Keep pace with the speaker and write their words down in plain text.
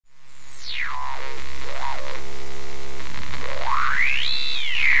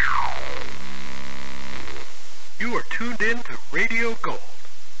Radio Gold.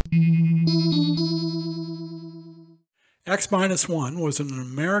 X-1 was an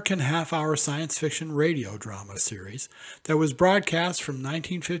American half-hour science fiction radio drama series that was broadcast from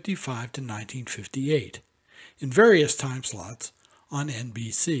 1955 to 1958 in various time slots on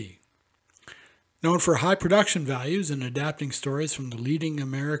NBC. Known for high production values and adapting stories from the leading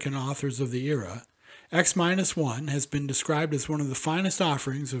American authors of the era, X-1 has been described as one of the finest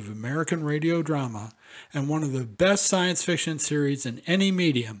offerings of American radio drama and one of the best science fiction series in any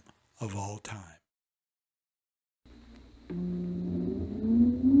medium of all time.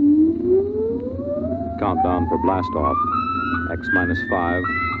 Countdown for blast off. X-5,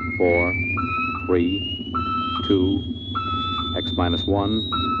 4, 3, 2,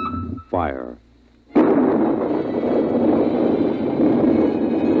 X-1, fire.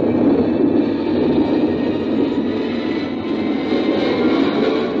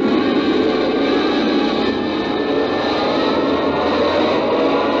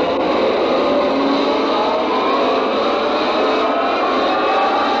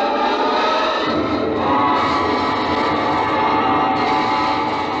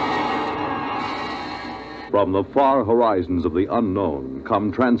 From the far horizons of the unknown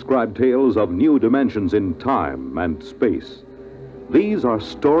come transcribed tales of new dimensions in time and space. These are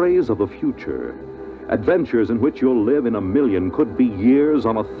stories of the future, adventures in which you'll live in a million, could be years,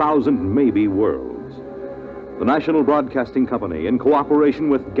 on 1,000 maybe worlds. The National Broadcasting Company, in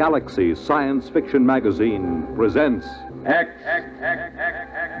cooperation with Galaxy Science Fiction Magazine, presents X-1.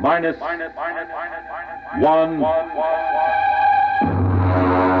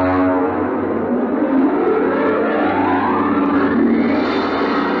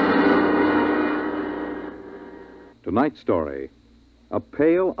 Tonight's story, A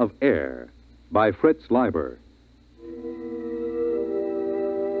Pail of Air, by Fritz, Lieber.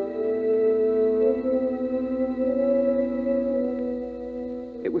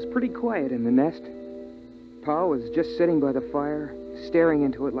 It was pretty quiet in the nest. Pa was just sitting by the fire, staring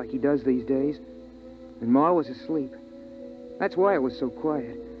into it like he does these days, and Ma was asleep. That's why it was so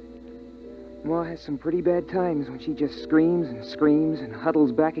quiet. Ma has some pretty bad times when she just screams and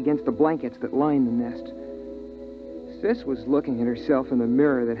huddles back against the blankets that line the nest. Sis was looking at herself in the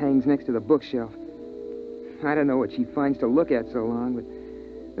mirror that hangs next to the bookshelf. I don't know what she finds to look at so long, but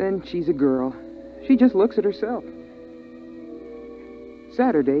then she's a girl. She just looks at herself.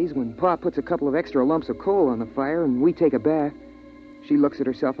 Saturdays, when Pa puts a couple of extra lumps of coal on the fire and we take a bath, she looks at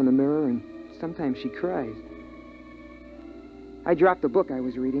herself in the mirror and sometimes she cries. I dropped the book I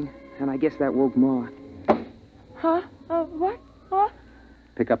was reading, and I guess that woke Ma. Huh? What? What?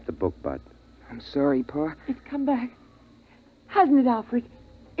 Pick up the book, Bud. I'm sorry, Pa. It's come back. Hasn't it, Alfred?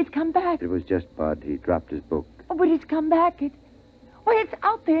 It's come back. It was just Bud. He dropped his book. Oh, but it's come back. Well, it's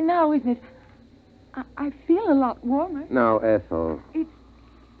out there now, isn't it? I feel a lot warmer. No, Ethel.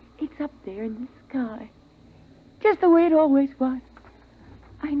 It's up there in the sky. Just the way it always was.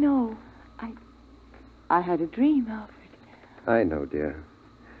 I know. I had a dream, Alfred. I know, dear.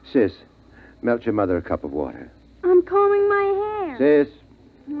 Sis, melt your mother a cup of water. I'm combing my hair. Sis.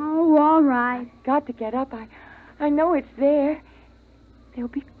 Oh, all right. Got to get up. I know it's there. There'll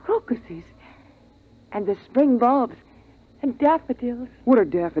be crocuses. And the spring bulbs. And daffodils. What are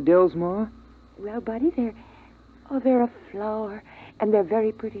daffodils, Ma? Well, Buddy, they're a flower. And they're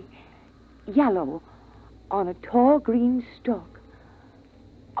very pretty. Yellow. On a tall green stalk.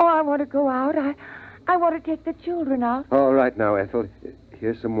 Oh, I want to go out. I want to take the children out. All right now, Ethel.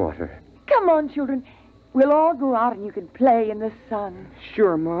 Here's some water. Come on, children. We'll all go out and you can play in the sun.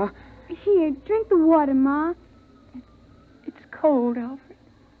 Sure, Ma. Here, drink the water, Ma. It's cold, Alfred.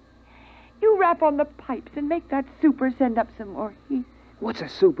 You rap on the pipes and make that super send up some more heat. What's a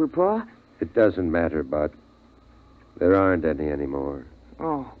super, Pa? It doesn't matter, Bud. There aren't any anymore.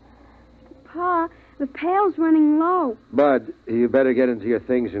 Oh. Pa, the pail's running low. Bud, you better get into your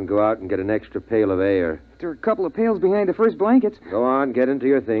things and go out and get an extra pail of air. There are a couple of pails behind the first blankets. Go on, get into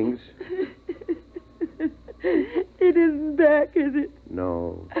your things. It isn't back, is it?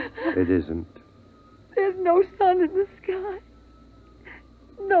 No, it isn't. There's no sun in the sky.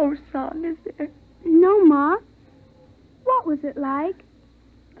 No sun, is there? No, Ma. What was it like?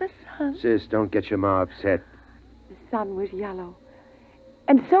 The sun. Sis, don't get your ma upset. The sun was yellow.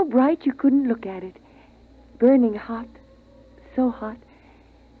 And so bright you couldn't look at it. Burning hot. So hot.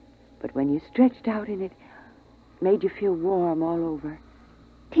 But when you stretched out in it, it made you feel warm all over.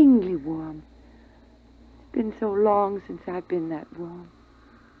 Tingly warm. It's been so long since I've been that warm.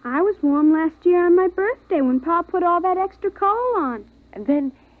 I was warm last year on my birthday when Pa put all that extra coal on. And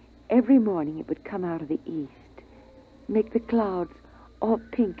then every morning it would come out of the east, make the clouds all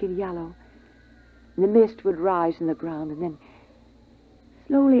pink and yellow. And the mist would rise in the ground, and then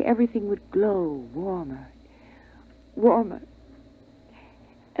slowly everything would glow warmer, warmer.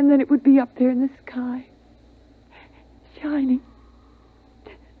 And then it would be up there in the sky, shining,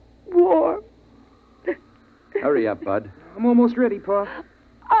 warm. Hurry up, Bud. I'm almost ready, Pa.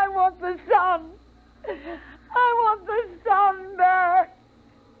 I want the sun. I want the sun back.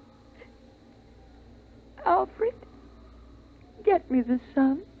 Alfred, get me the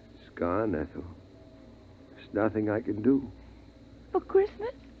sun. It's gone, Ethel. There's nothing I can do. For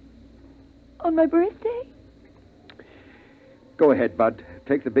Christmas? On my birthday? Go ahead, Bud.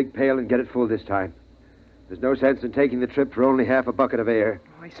 Take the big pail and get it full this time. There's no sense in taking the trip for only half a bucket of air.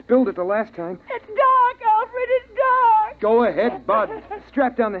 I spilled it the last time. It's dark, Alfred, it's dark. Go ahead, Bud.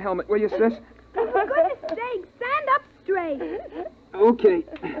 Strap down the helmet, will you, sis? For goodness sake, stand up straight. Okay.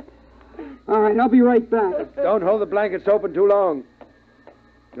 All right, I'll be right back. Don't hold the blankets open too long.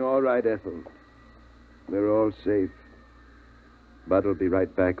 All right, Ethel. We're all safe. Bud will be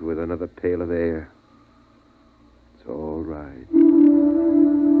right back with another pail of air. It's all right.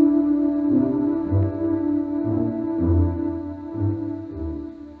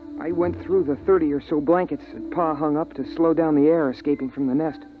 I went through the 30 or so blankets that Pa hung up to slow down the air escaping from the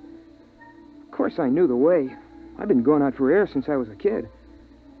nest. Of course, I knew the way. I've been going out for air since I was a kid.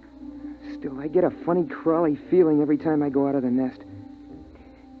 Still, I get a funny, crawly feeling every time I go out of the nest.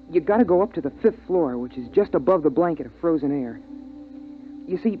 You gotta go up to the 5th floor, which is just above the blanket of frozen air.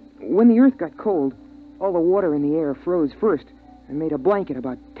 You see, when the earth got cold, all the water in the air froze first and made a blanket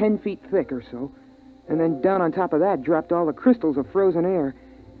about 10 feet thick or so. And then down on top of that dropped all the crystals of frozen air,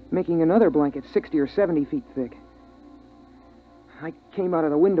 making another blanket 60 or 70 feet thick. I came out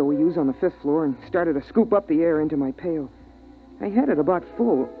of the window we use on the 5th floor and started to scoop up the air into my pail. I had it about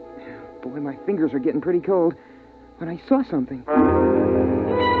full. Boy, my fingers are getting pretty cold when I saw something.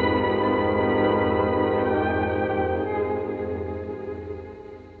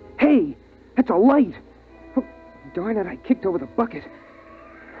 Hey, that's a light. Oh, darn it, I kicked over the bucket.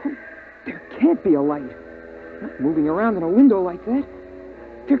 Oh, there can't be a light. Not moving around in a window like that.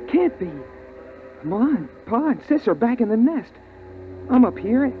 There can't be. Come on, Pa and Sis are back in the nest. I'm up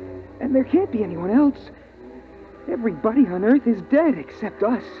here, and there can't be anyone else. Everybody on Earth is dead except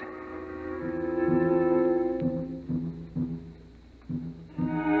us.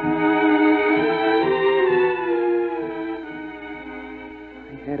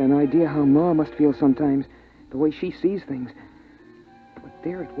 I had an idea how Ma must feel sometimes, the way she sees things. But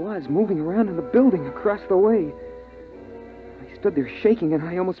there it was, moving around in the building across the way. I stood there shaking, and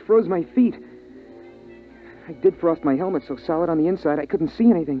I almost froze my feet. I did frost my helmet so solid on the inside I couldn't see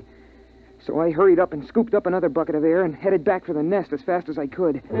anything. So I hurried up and scooped up another bucket of air and headed back for the nest as fast as I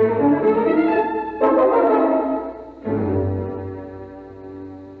could.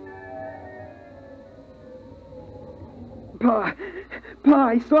 Pa,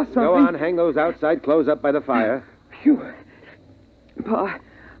 I saw something. Go on, hang those outside clothes up by the fire. Phew. Pa,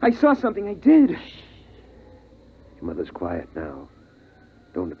 I saw something, I did. Your mother's quiet now.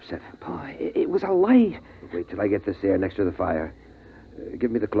 Don't upset her. Pa, it was a light. Wait till I get this air next to the fire. Give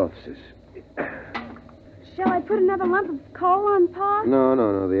me the cloth, Sis. Shall I put another lump of coal on, Pa?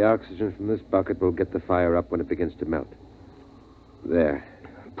 No. The oxygen from this bucket will get the fire up when it begins to melt. There.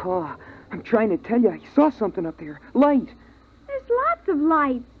 Pa, I'm trying to tell you, I saw something up there. Light. There's lots of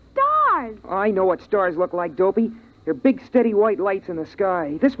lights. Stars. I know what stars look like, Dopey. They're big, steady white lights in the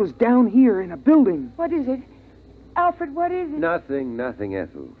sky. This was down here in a building. What is it? Alfred, what is it? Nothing,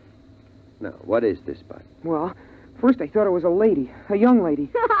 Ethel. Now, what is this, Bud? Well, first I thought it was a lady, a young lady.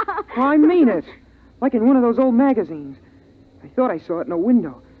 I mean it. Like in one of those old magazines. I thought I saw it in a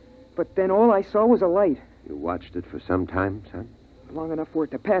window. But then all I saw was a light. You watched it for some time, son? Long enough for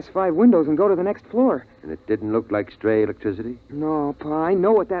it to pass 5 windows and go to the next floor. And it didn't look like stray electricity? No, Pa, I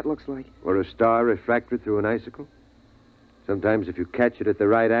know what that looks like. Or a star refracted through an icicle? Sometimes if you catch it at the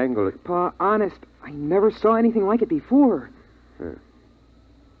right angle, it... Pa, honest, I never saw anything like it before.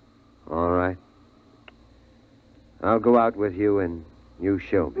 All right. I'll go out with you and you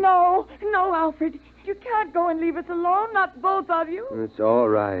show me. No, Alfred. You can't go and leave us alone, not both of you. It's all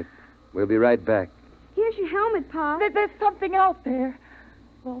right. We'll be right back. Here's your helmet, Pa. There's something out there.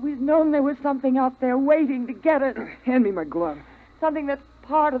 I've always known there was something out there waiting to get us. Hand me my glove. Something that's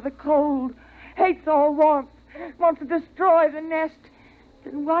part of the cold, hates all warmth, wants to destroy the nest.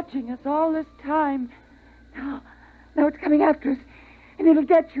 Been watching us all this time. Now it's coming after us, and it'll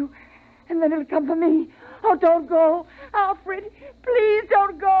get you, and then it'll come for me. Oh, don't go. Alfred, please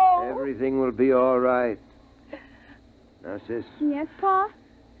don't go. Everything will be all right. Now, Sis, Yes, Pa?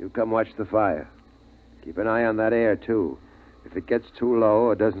 you come watch the fire. Keep an eye on that air, too. If it gets too low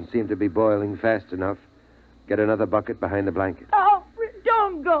or doesn't seem to be boiling fast enough, get another bucket behind the blanket. Alfred, don't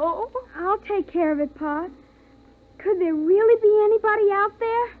don't go. I'll take care of it, Pa. Could there really be anybody out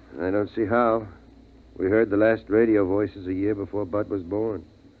there? I don't see how. We heard the last radio voices a year before Bud was born.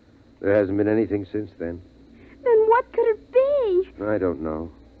 There hasn't been anything since then. Then what could it be? I don't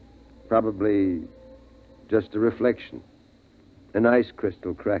know. Probably just a reflection. An ice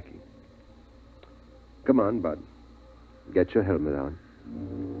crystal cracking. Come on, Bud. Get your helmet on.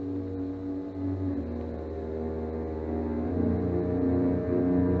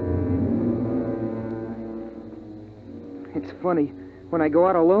 It's funny. When I go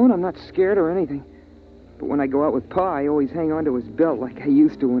out alone, I'm not scared or anything. But when I go out with Pa, I always hang on to his belt like I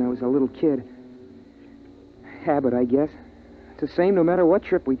used to when I was a little kid. Habit, I guess. It's the same no matter what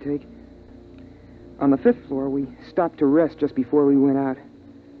trip we take. On the 5th floor, we stopped to rest just before we went out.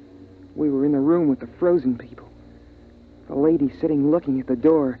 We were in the room with the frozen people. The lady sitting looking at the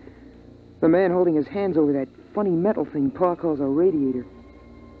door. The man holding his hands over that funny metal thing Pa calls a radiator.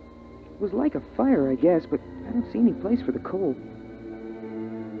 It was like a fire, I guess, but I don't see any place for the cold.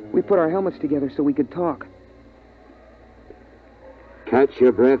 We put our helmets together so we could talk. Catch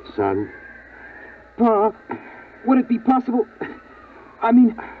your breath, son. Pa, would it be possible...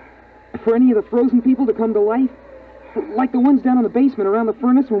 for any of the frozen people to come to life? Like the ones down in the basement around the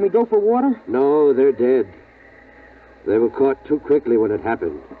furnace when we go for water? No, they're dead. They were caught too quickly when it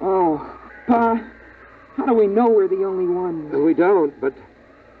happened. Oh, Pa, how do we know we're the only ones? We don't, but...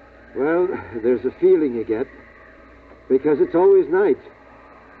 Well, there's a feeling you get. Because it's always night.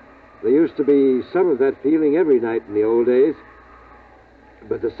 There used to be some of that feeling every night in the old days.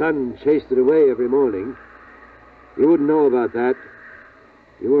 But the sun chased it away every morning. You wouldn't know about that.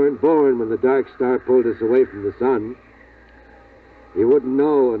 You weren't born when the dark star pulled us away from the sun. You wouldn't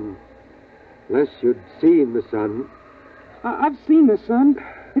know unless you'd seen the sun. I've seen the sun.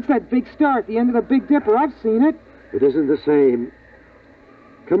 It's that big star at the end of the Big Dipper. I've seen it. It isn't the same.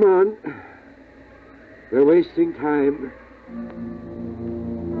 Come on. We're wasting time.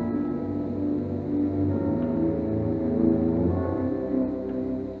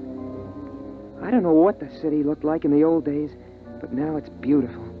 I don't know what the city looked like in the old days, but now it's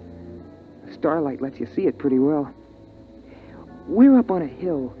beautiful. The starlight lets you see it pretty well. We're up on a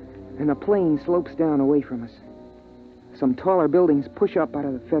hill, and the plain slopes down away from us. Some taller buildings push up out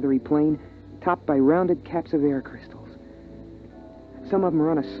of the feathery plain, topped by rounded caps of air crystals. Some of them are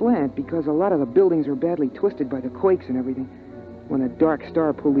on a slant because a lot of the buildings are badly twisted by the quakes and everything when a dark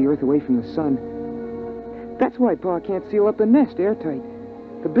star pulled the Earth away from the sun. That's why Pa can't seal up the nest airtight.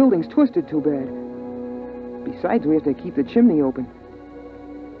 The building's twisted too bad. Besides, we have to keep the chimney open.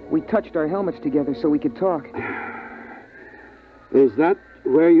 We touched our helmets together so we could talk. Is that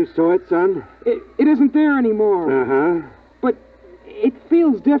where you saw it, son? It isn't there anymore. Uh-huh. But it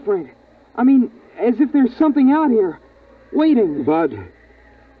feels different. As if there's something out here, waiting. Bud,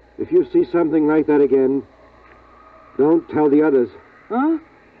 if you see something like that again, don't tell the others. Huh?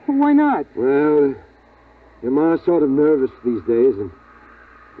 Why not? Well, your ma's sort of nervous these days, and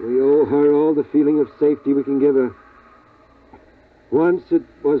we owe her all the feeling of safety we can give her. Once it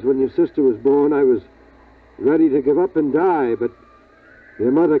was when your sister was born, I was ready to give up and die, but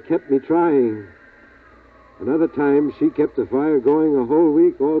your mother kept me trying. Another time, she kept the fire going a whole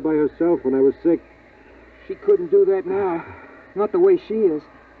week all by herself when I was sick. She couldn't do that now. Not the way she is.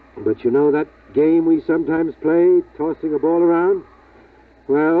 But you know that game we sometimes play, tossing a ball around?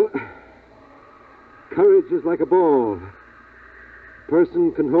 Well, courage is like a ball. A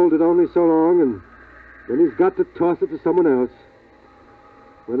person can hold it only so long, and then he's got to toss it to someone else.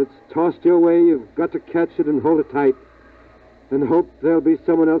 When it's tossed your way, you've got to catch it and hold it tight, and hope there'll be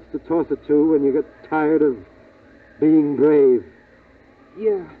someone else to toss it to when you get tired of being brave.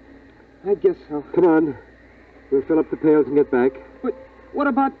 Yeah, I guess so. Come on. We'll fill up the pails and get back. But what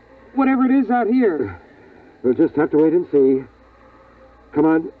about whatever it is out here? We'll just have to wait and see. Come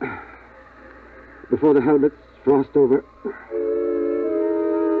on. Before the helmets frost over.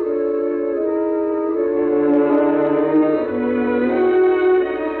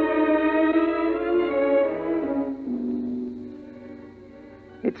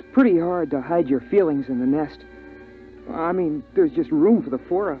 It's pretty hard to hide your feelings in the nest. There's just room for the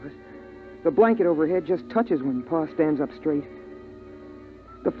four of us. The blanket overhead just touches when Pa stands up straight.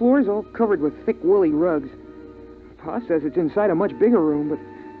 The floor's all covered with thick woolly rugs. Pa says it's inside a much bigger room, but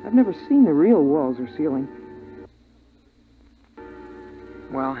I've never seen the real walls or ceiling.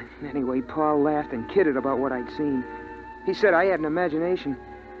 Well, anyway, Pa laughed and kidded about what I'd seen. He said I had an imagination,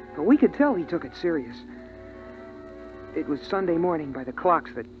 but we could tell he took it serious. It was Sunday morning by the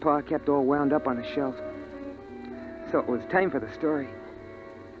clocks that Pa kept all wound up on the shelf. So it was time for the story.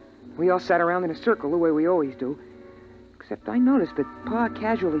 We all sat around in a circle the way we always do, Except I noticed that Pa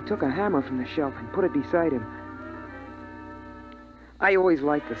casually took a hammer from the shelf and put it beside him. I always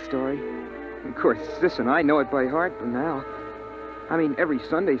liked the story. Of course, Sis and I know it by heart for now. I mean, every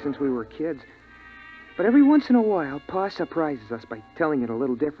Sunday since we were kids. But every once in a while, Pa surprises us by telling it a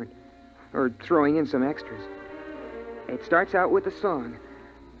little different, or throwing in some extras. It starts out with a song.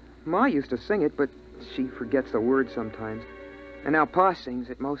 Ma used to sing it, but she forgets the words sometimes. And now Pa sings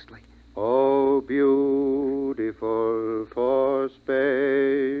it mostly. Oh, beautiful for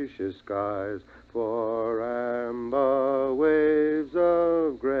spacious skies, for amber waves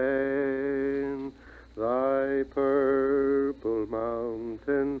of grain, thy purple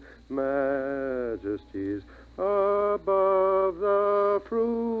mountain majesties above the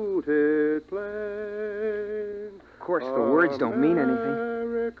fruited plain. Of course, the words don't mean anything.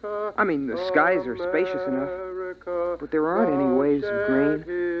 I mean, the skies are spacious enough, but there aren't any waves of grain,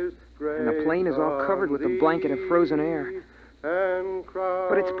 and the plain is all covered with a blanket of frozen air.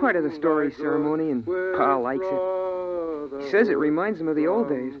 But it's part of the story ceremony, and Pa likes it. He says it reminds him of the old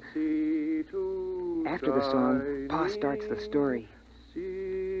days. After the song, Pa starts the story.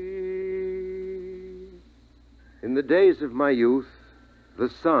 In the days of my youth, the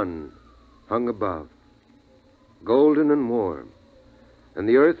sun hung above, golden and warm, and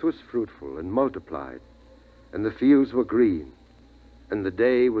the earth was fruitful and multiplied, and the fields were green, and the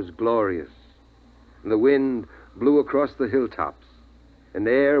day was glorious, and the wind blew across the hilltops, and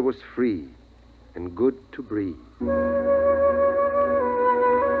the air was free and good to breathe.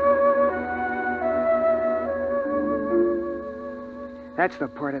 That's the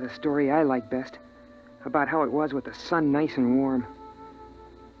part of the story I like best, about how it was with the sun nice and warm.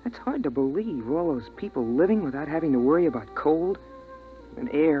 It's hard to believe, all those people living without having to worry about cold and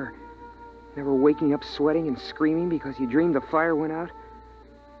air, never waking up sweating and screaming because you dreamed the fire went out.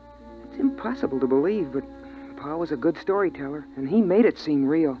 It's impossible to believe, but Pa was a good storyteller, and he made it seem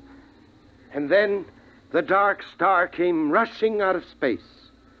real. And then the dark star came rushing out of space.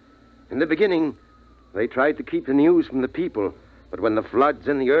 In the beginning, they tried to keep the news from the people, but when the floods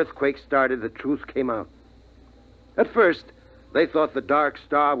and the earthquakes started, the truth came out. At first, they thought the dark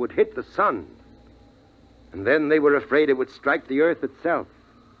star would hit the sun, and then they were afraid it would strike the earth itself.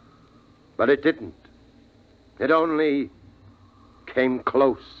 But it didn't. It only came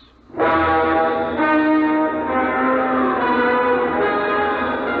close.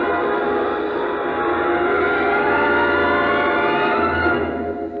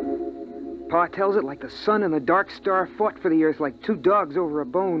 Pa tells it like the sun and the dark star fought for the earth like two dogs over a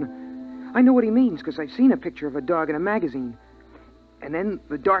bone. I know what he means, because I've seen a picture of a dog in a magazine. And then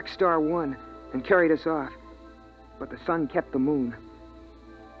the dark star won and carried us off. But the sun kept the moon.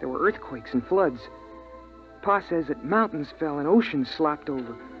 There were earthquakes and floods. Pa says that mountains fell and oceans slopped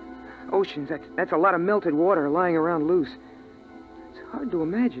over. Oceans, that's a lot of melted water lying around loose. It's hard to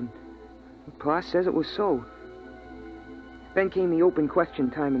imagine. Pa says it was so. Then came the open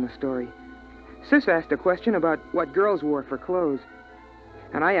question time in the story. Sis asked a question about what girls wore for clothes.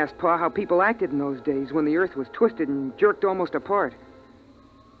 And I asked Pa how people acted in those days when the earth was twisted and jerked almost apart.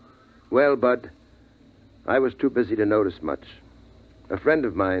 Well, Bud, I was too busy to notice much. A friend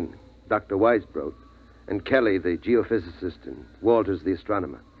of mine, Dr. Weisbrot, and Kelly, the geophysicist, and Walters, the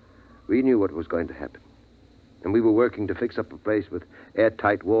astronomer, we knew what was going to happen. And we were working to fix up a place with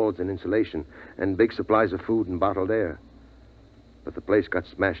airtight walls and insulation and big supplies of food and bottled air. But the place got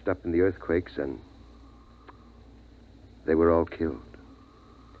smashed up in the earthquakes, and they were all killed.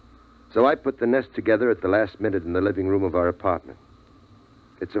 So I put the nest together at the last minute in the living room of our apartment.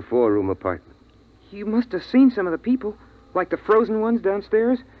 It's a 4-room apartment. You must have seen some of the people, like the frozen ones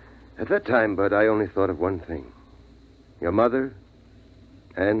downstairs. At that time, Bud, I only thought of one thing. Your mother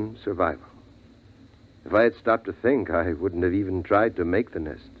and survival. If I had stopped to think, I wouldn't have even tried to make the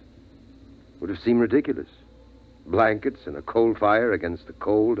nest. It would have seemed ridiculous. Blankets and a coal fire against the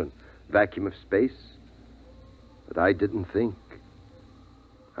cold and vacuum of space. But I didn't think.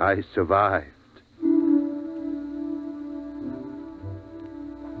 I survived.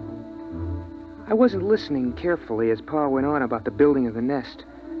 I wasn't listening carefully as Pa went on about the building of the nest.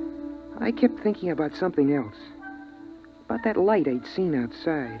 I kept thinking about something else. About that light I'd seen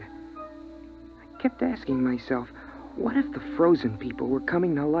outside. I kept asking myself, what if the frozen people were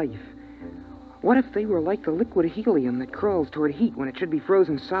coming to life? What if they were like the liquid helium that crawls toward heat when it should be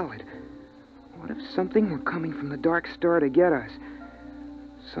frozen solid? What if something were coming from the dark star to get us?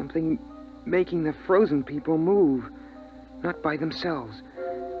 Something making the frozen people move, not by themselves.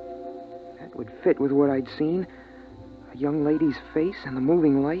 That would fit with what I'd seen. A young lady's face and the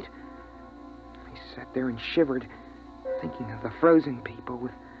moving light. I sat there and shivered, thinking of the frozen people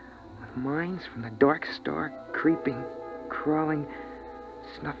with minds from the dark star creeping crawling,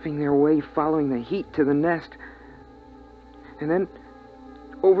 snuffing their way, following the heat to the nest. And then,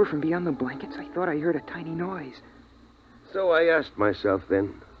 over from beyond the blankets, I thought I heard a tiny noise. So I asked myself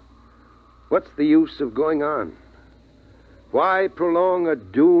then, what's the use of going on? Why prolong a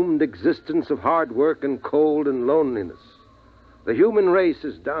doomed existence of hard work and cold and loneliness? The human race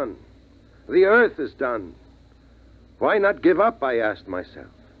is done. The earth is done. Why not give up, I asked myself.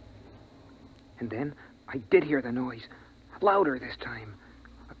 And then I did hear the noise, louder this time,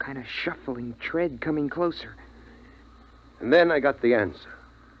 a kind of shuffling tread coming closer. And then I got the answer.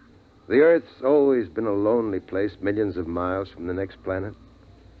 The Earth's always been a lonely place millions of miles from the next planet.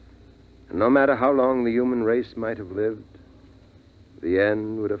 And no matter how long the human race might have lived, the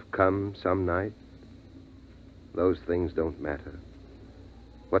end would have come some night. Those things don't matter.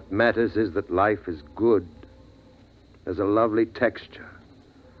 What matters is that life is good. There's a lovely texture,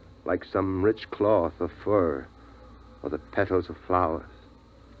 like some rich cloth of fur, or the petals of flowers,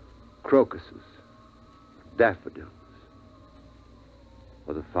 crocuses, daffodils,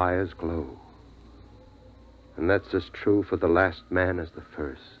 or the fire's glow. And that's as true for the last man as the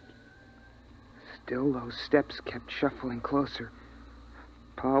first. Still, those steps kept shuffling closer.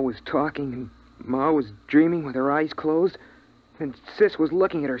 Pa was talking, and Ma was dreaming with her eyes closed, and Sis was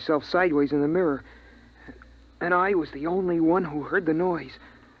looking at herself sideways in the mirror. And I was the only one who heard the noise.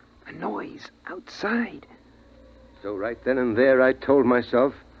 A noise outside. So right then and there, I told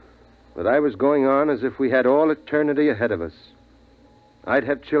myself that I was going on as if we had all eternity ahead of us. I'd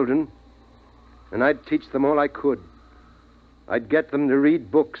have children, and I'd teach them all I could. I'd get them to read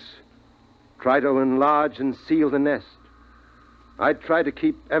books, try to enlarge and seal the nest. I'd try to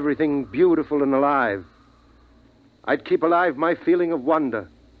keep everything beautiful and alive. I'd keep alive my feeling of wonder,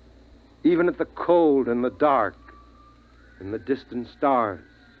 even at the cold and the dark and the distant stars.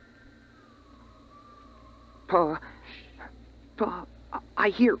 Pa, I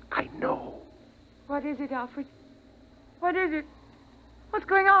hear... I know. What is it, Alfred? What is it? What's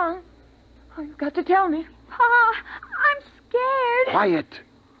going on? Oh, you've got to tell me. Pa, I'm scared. Quiet.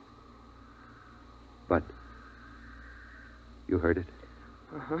 But you heard it?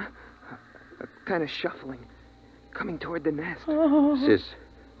 Uh-huh. A kind of shuffling, coming toward the nest. Sis,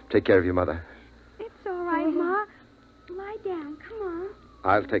 take care of your mother. It's all right, Ma. Lie down. Come on.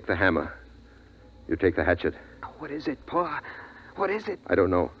 I'll take the hammer. You take the hatchet. What is it, Pa? What is it? I don't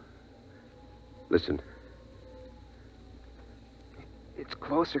know. Listen. It's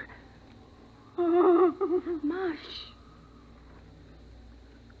closer. Mush.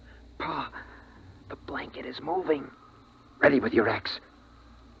 Pa, the blanket is moving. Ready with your axe.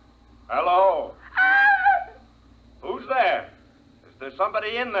 Hello? Who's there? Is there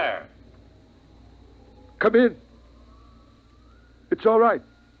somebody in there? Come in. It's all right.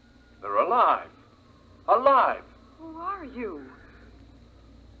 They're alive. Alive. Who are you?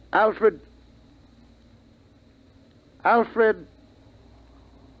 Alfred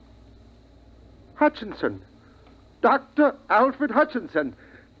Hutchinson. Dr. Alfred Hutchinson.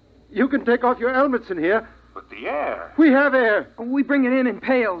 You can take off your helmets in here. But the air. We have air. We bring it in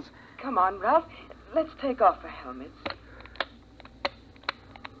pails. Come on, Ralph. Let's take off the helmets.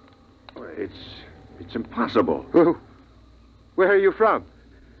 It's impossible. Where are you from?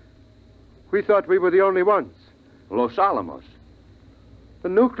 We thought we were the only ones. Los Alamos. The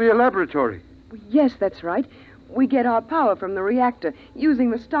nuclear laboratory. Yes, that's right. We get our power from the reactor,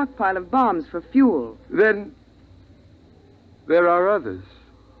 using the stockpile of bombs for fuel. Then there are others.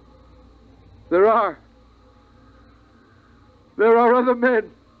 There are other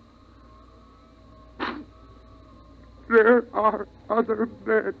men. There are other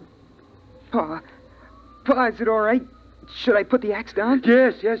men. Pa, is it all right? Should I put the axe down?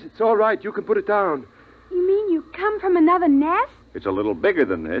 Yes, it's all right. You can put it down. You mean you come from another nest? It's a little bigger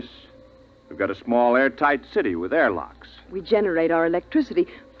than this. We've got a small airtight city with airlocks. We generate our electricity,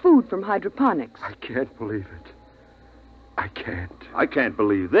 food from hydroponics. I can't believe it. I can't. I can't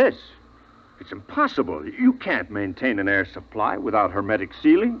believe this. It's impossible. You can't maintain an air supply without hermetic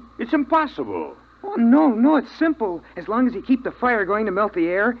sealing. It's impossible. Oh, no, it's simple. As long as you keep the fire going to melt the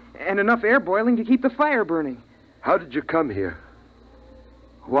air, and enough air boiling to keep the fire burning. How did you come here?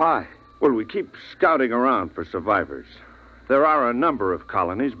 Why? Well, we keep scouting around for survivors. There are a number of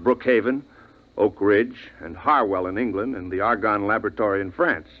colonies, Brookhaven, Oak Ridge, and Harwell in England, and the Argonne Laboratory in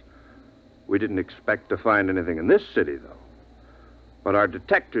France. We didn't expect to find anything in this city, though. But our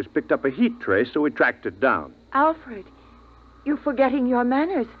detectors picked up a heat trace, so we tracked it down. Alfred, you're forgetting your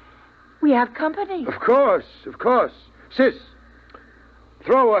manners. We have company. Of course. Sis,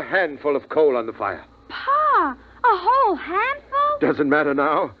 throw a handful of coal on the fire. Pa, a whole handful? Doesn't matter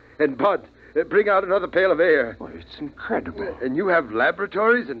now. And Bud, Bring out another pail of air. Well, it's incredible. And you have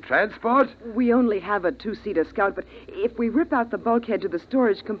laboratories and transport? We only have a two-seater Scout, but if we rip out the bulkhead to the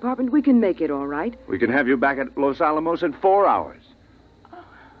storage compartment, we can make it all right. We can have you back at Los Alamos in 4 hours.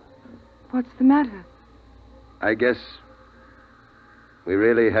 What's the matter? I guess we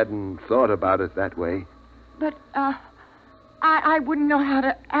really hadn't thought about it that way. But, I wouldn't know how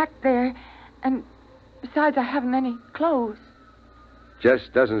to act there. And besides, I haven't any clothes.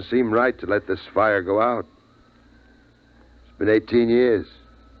 Just doesn't seem right to let this fire go out. It's been 18 years.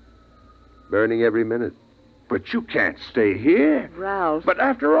 Burning every minute. But you can't stay here. Ralph. But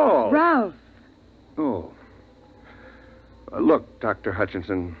after all... Ralph. Oh. Look, Dr.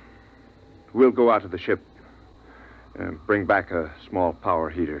 Hutchinson, we'll go out to the ship and bring back a small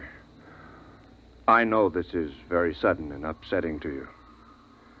power heater. I know this is very sudden and upsetting to you.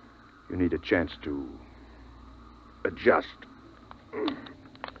 You need a chance to adjust.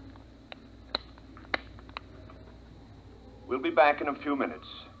 We'll be back in a few minutes.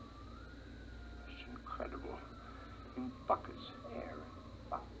 It's incredible. In buckets, air in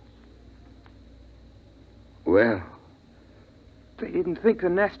buckets. Well, They didn't think the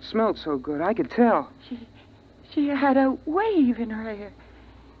nest smelled so good. I could tell. She had a wave in her hair.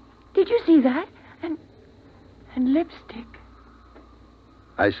 Did you see that? And lipstick.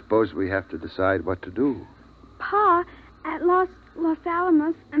 I suppose we have to decide what to do. Pa, at Los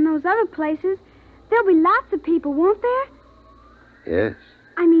Alamos and those other places, there'll be lots of people, won't there? Yes,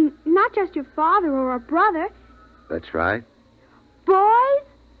 I mean, not just your father or a brother. that's right. Boys?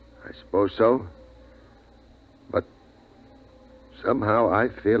 I suppose so. But somehow I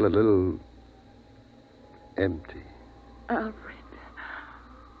feel a little empty.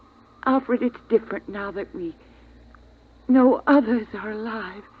 Alfred, it's different now that we know others are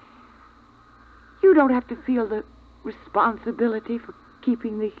alive. You don't have to feel the responsibility for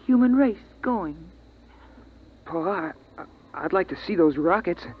keeping the human race going. Pa, I'd like to see those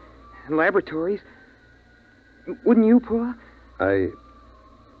rockets and laboratories. Wouldn't you, Pa? I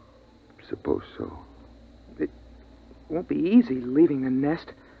suppose so. It won't be easy leaving the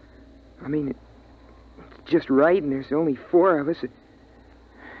nest. I mean, it's just right, and there's only 4 of us. It's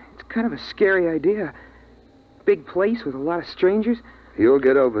kind of a scary idea. Big place with a lot of strangers. You'll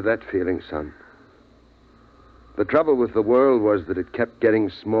get over that feeling, son. The trouble with the world was that it kept getting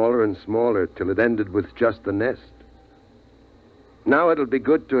smaller and smaller till it ended with just the nest. Now it'll be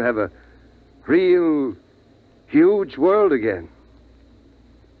good to have a real, huge world again.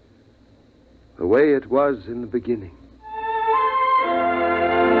 The way it was in the beginning.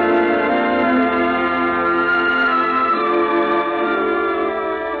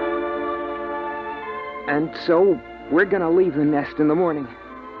 And so, we're gonna leave the nest in the morning.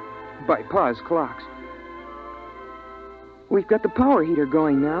 By Pa's clocks. We've got the power heater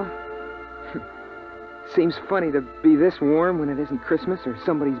going now. Seems funny to be this warm when it isn't Christmas or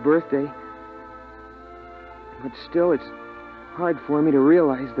somebody's birthday. But still, it's hard for me to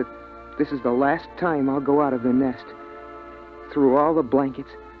realize that this is the last time I'll go out of the nest, through all the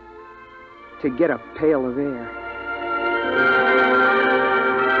blankets, to get a pail of air.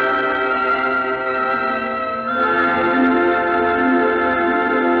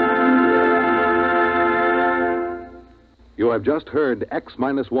 You have just heard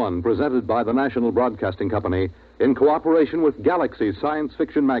X-1, presented by the National Broadcasting Company in cooperation with Galaxy Science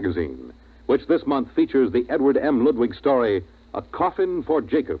Fiction Magazine, which this month features the Edward M. Ludwig story, A Coffin for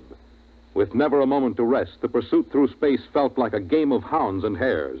Jacob. With never a moment to rest, the pursuit through space felt like a game of hounds and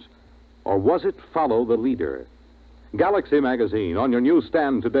hares. Or was it Follow the Leader? Galaxy Magazine on your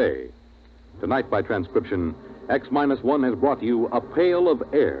newsstand today. Tonight, by transcription, X-1 has brought you A Pail of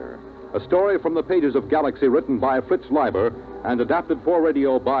Air, a story from the pages of Galaxy written by Fritz Lieber and adapted for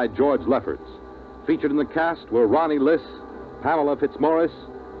radio by George Lefferts. Featured in the cast were Ronnie Liss, Pamela Fitzmaurice,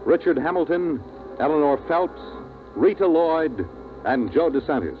 Richard Hamilton, Eleanor Phelps, Rita Lloyd, and Joe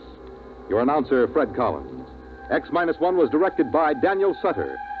DeSantis. Your announcer, Fred Collins. X-1 was directed by Daniel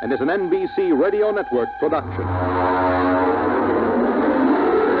Sutter and is an NBC Radio Network production.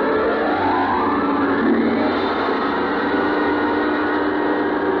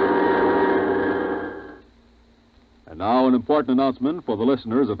 And now an important announcement for the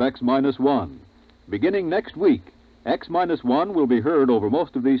listeners of X-1. Beginning next week, X-1 will be heard over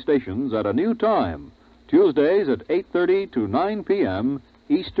most of these stations at a new time, Tuesdays at 8:30 to 9 p.m.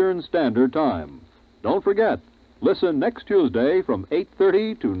 Eastern Standard Time. Don't forget, listen next Tuesday from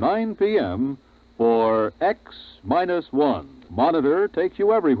 8:30 to 9 p.m. for X-1. Monitor takes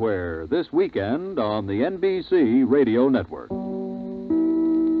you everywhere this weekend on the NBC Radio Network.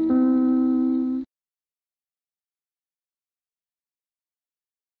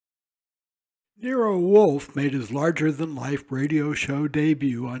 Nero Wolfe made his larger-than-life radio show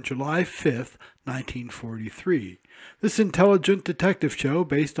debut on July 5, 1943. This intelligent detective show,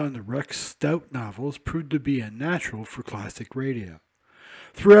 based on the Rex Stout novels, proved to be a natural for classic radio.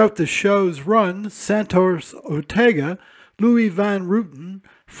 Throughout the show's run, Santos Ortega, Louis Van Rooten,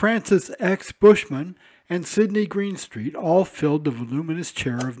 Francis X. Bushman, and Sidney Greenstreet all filled the voluminous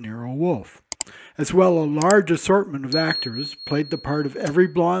chair of Nero Wolfe. As well, a large assortment of actors played the part of every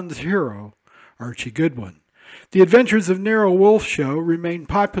blonde's hero, Archie Goodwin. The Adventures of Nero Wolfe show remained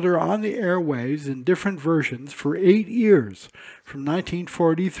popular on the airwaves in different versions for 8 years, from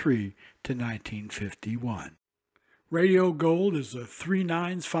 1943 to 1951. Radio Gold is a 3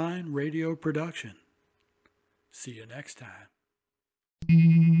 9's Fine radio production. See you next time.